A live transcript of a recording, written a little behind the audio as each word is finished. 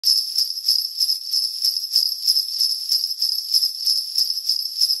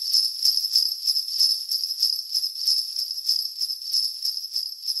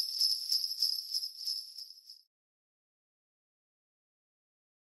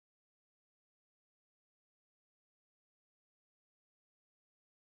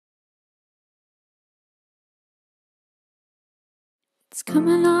It's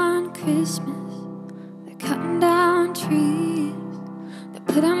coming on Christmas. They're cutting down trees. They're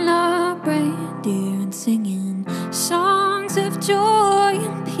putting up reindeer and singing songs of joy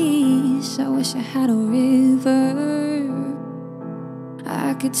and peace. I wish I had a river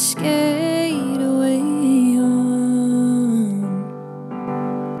I could skate away on.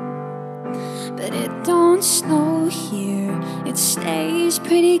 But it don't snow here, it stays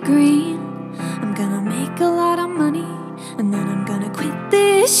pretty green. I'm gonna make a lot of money and then I'm gonna quit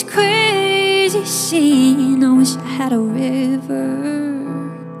this crazy scene. I wish I had a river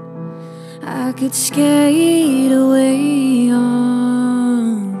I could skate away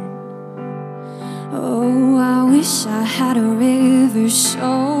on. Oh, I wish I had a river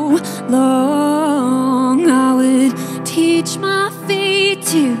so long I would teach my feet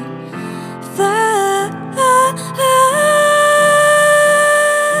to fly.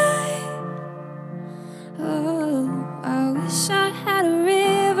 Oh, I wish I had a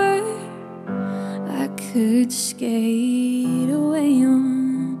river I could skate away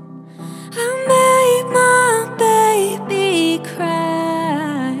on. I made my baby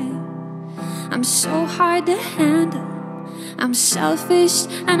cry. I'm so hard to handle. I'm selfish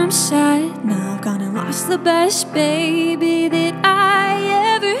and I'm sad. Now I've gone and lost the best baby that I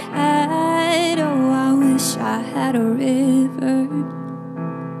ever had. Oh, I wish I had a river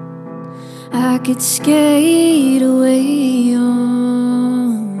I could skate away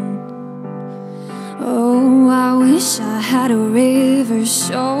on. Oh, I wish I had a river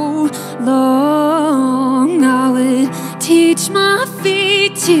so long I would teach my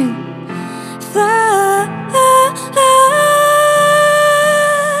feet to fly.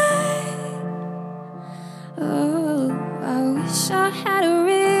 Oh, I wish I had a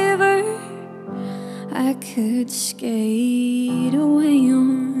river I could skate away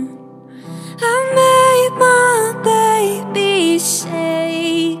on. I made my baby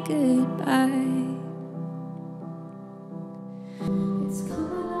say goodbye. It's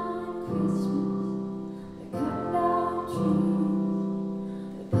coming on Christmas. They're cutting down trees.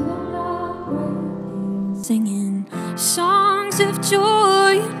 They're putting up reindeer, singing songs of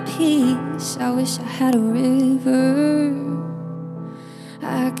joy and peace. I wish I had a river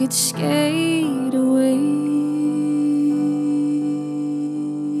I could skate away.